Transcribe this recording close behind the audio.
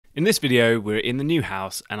In this video, we're in the new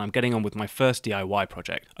house and I'm getting on with my first DIY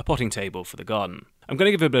project, a potting table for the garden. I'm going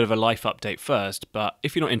to give a bit of a life update first, but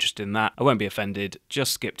if you're not interested in that, I won't be offended,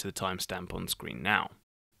 just skip to the timestamp on screen now.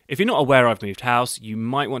 If you're not aware I've moved house, you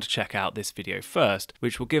might want to check out this video first,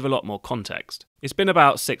 which will give a lot more context. It's been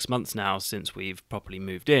about 6 months now since we've properly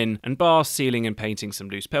moved in, and bar sealing and painting some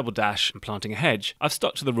loose pebble dash and planting a hedge, I've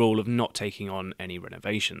stuck to the rule of not taking on any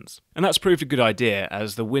renovations. And that's proved a good idea,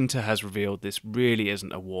 as the winter has revealed this really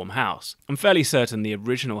isn't a warm house. I'm fairly certain the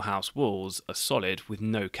original house walls are solid with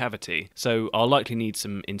no cavity, so I'll likely need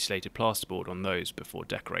some insulated plasterboard on those before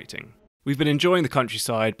decorating. We've been enjoying the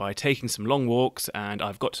countryside by taking some long walks, and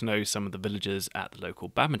I've got to know some of the villagers at the local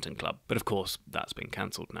badminton club, but of course that's been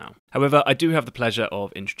cancelled now. However, I do have the pleasure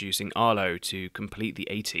of introducing Arlo to complete the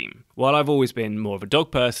A-team. While I've always been more of a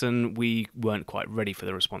dog person, we weren't quite ready for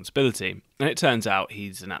the responsibility, and it turns out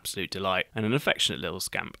he's an absolute delight and an affectionate little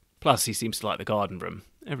scamp. Plus, he seems to like the garden room.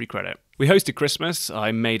 Every credit. We hosted Christmas,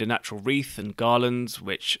 I made a natural wreath and garlands,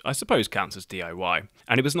 which I suppose counts as DIY,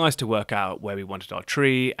 and it was nice to work out where we wanted our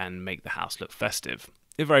tree and make the house look festive.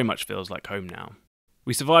 It very much feels like home now.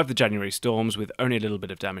 We survived the January storms with only a little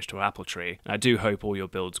bit of damage to our apple tree, and I do hope all your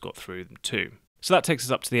builds got through them too. So that takes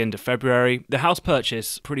us up to the end of February. The house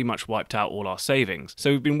purchase pretty much wiped out all our savings,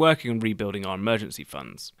 so we've been working on rebuilding our emergency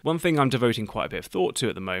funds. One thing I'm devoting quite a bit of thought to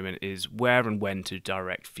at the moment is where and when to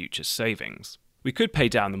direct future savings. We could pay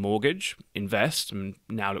down the mortgage, invest, and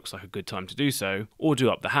now looks like a good time to do so, or do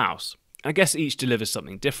up the house. I guess each delivers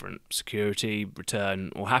something different, security,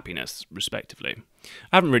 return, or happiness, respectively.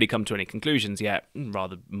 I haven't really come to any conclusions yet,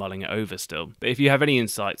 rather mulling it over still, but if you have any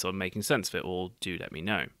insights on making sense of it all, do let me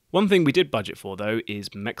know. One thing we did budget for though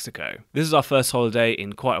is Mexico. This is our first holiday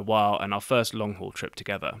in quite a while and our first long haul trip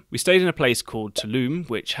together. We stayed in a place called Tulum,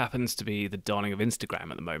 which happens to be the darling of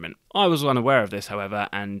Instagram at the moment. I was unaware of this, however,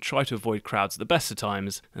 and try to avoid crowds at the best of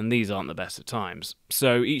times, and these aren't the best of times.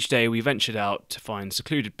 So each day we ventured out to find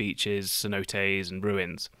secluded beaches, cenotes and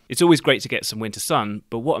ruins. It's always great to get some winter sun,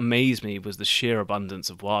 but what amazed me was the sheer abundance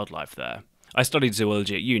of wildlife there. I studied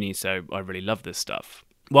zoology at uni, so I really love this stuff.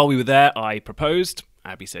 While we were there, I proposed.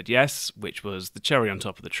 Abby said yes, which was the cherry on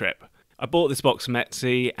top of the trip. I bought this box from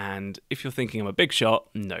Etsy, and if you're thinking I'm a big shot,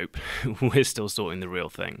 nope, we're still sorting the real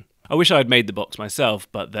thing. I wish I had made the box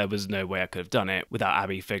myself, but there was no way I could have done it without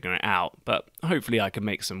Abby figuring it out, but hopefully I can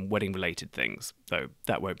make some wedding-related things, though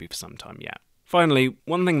that won't be for some time yet. Finally,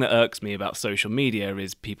 one thing that irks me about social media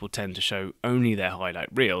is people tend to show only their highlight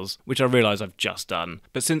reels, which I realise I've just done.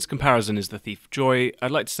 But since comparison is the thief of joy,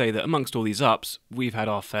 I'd like to say that amongst all these ups, we've had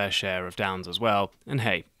our fair share of downs as well, and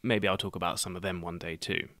hey, maybe I'll talk about some of them one day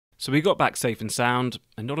too. So we got back safe and sound,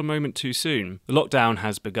 and not a moment too soon. The lockdown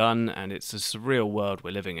has begun, and it's a surreal world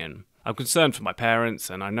we're living in. I'm concerned for my parents,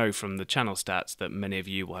 and I know from the channel stats that many of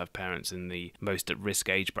you will have parents in the most at-risk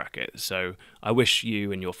age bracket, so I wish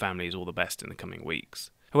you and your families all the best in the coming weeks.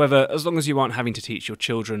 However, as long as you aren't having to teach your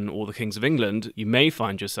children all the kings of England, you may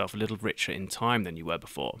find yourself a little richer in time than you were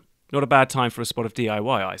before. Not a bad time for a spot of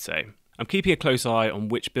DIY, I say. I'm keeping a close eye on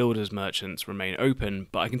which builders' merchants remain open,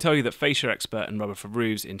 but I can tell you that Fascia Expert and Rubber for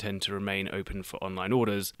Roofs intend to remain open for online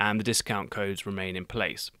orders, and the discount codes remain in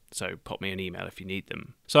place, so pop me an email if you need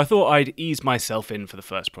them. So I thought I'd ease myself in for the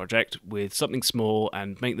first project with something small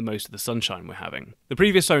and make the most of the sunshine we're having. The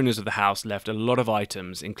previous owners of the house left a lot of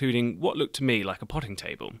items, including what looked to me like a potting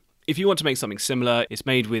table. If you want to make something similar, it's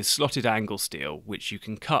made with slotted angle steel, which you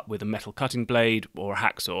can cut with a metal cutting blade or a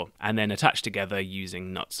hacksaw, and then attach together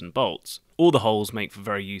using nuts and bolts. All the holes make for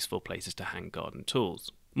very useful places to hang garden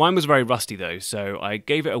tools. Mine was very rusty though, so I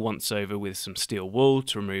gave it a once over with some steel wool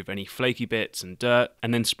to remove any flaky bits and dirt,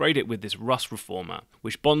 and then sprayed it with this rust reformer,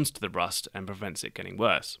 which bonds to the rust and prevents it getting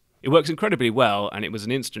worse. It works incredibly well, and it was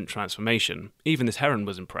an instant transformation. Even this heron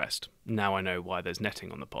was impressed. Now I know why there's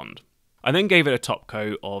netting on the pond. I then gave it a top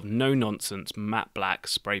coat of no-nonsense matte black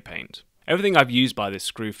spray paint. Everything I've used by this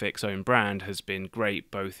Screwfix own brand has been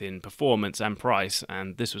great both in performance and price,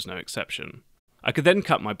 and this was no exception. I could then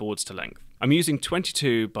cut my boards to length. I'm using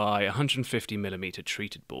 22 by 150mm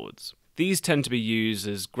treated boards. These tend to be used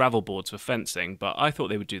as gravel boards for fencing, but I thought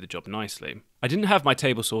they would do the job nicely. I didn't have my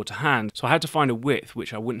table saw to hand, so I had to find a width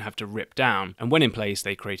which I wouldn't have to rip down, and when in place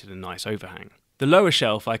they created a nice overhang. The lower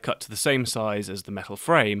shelf I cut to the same size as the metal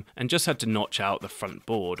frame and just had to notch out the front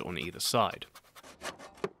board on either side.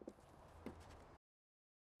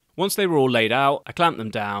 Once they were all laid out, I clamped them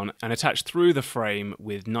down and attached through the frame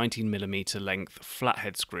with 19mm length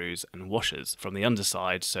flathead screws and washers from the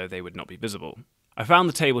underside so they would not be visible. I found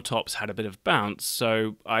the tabletops had a bit of bounce,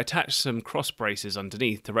 so I attached some cross braces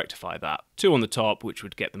underneath to rectify that. 2 on the top, which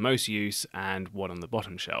would get the most use, and 1 on the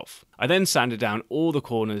bottom shelf. I then sanded down all the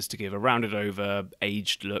corners to give a rounded over,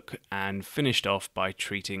 aged look, and finished off by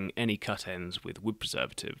treating any cut ends with wood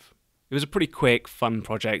preservative. It was a pretty quick, fun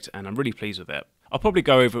project, and I'm really pleased with it. I'll probably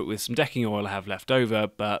go over it with some decking oil I have left over,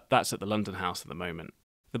 but that's at the London house at the moment.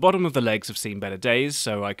 The bottom of the legs have seen better days,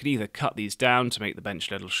 so I could either cut these down to make the bench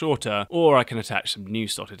a little shorter, or I can attach some new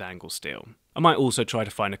slotted angle steel. I might also try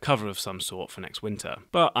to find a cover of some sort for next winter,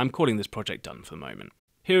 but I'm calling this project done for the moment.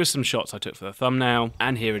 Here are some shots I took for the thumbnail,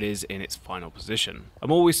 and here it is in its final position.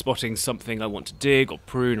 I'm always spotting something I want to dig or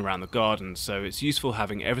prune around the garden, so it's useful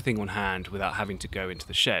having everything on hand without having to go into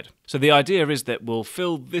the shed. So the idea is that we'll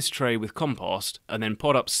fill this tray with compost, and then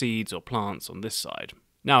pot up seeds or plants on this side.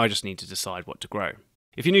 Now I just need to decide what to grow.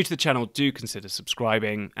 If you're new to the channel, do consider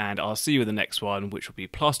subscribing, and I'll see you in the next one, which will be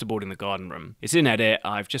plasterboarding the garden room. It's in edit.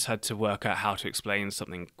 I've just had to work out how to explain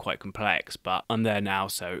something quite complex, but I'm there now,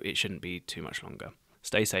 so it shouldn't be too much longer.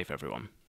 Stay safe, everyone.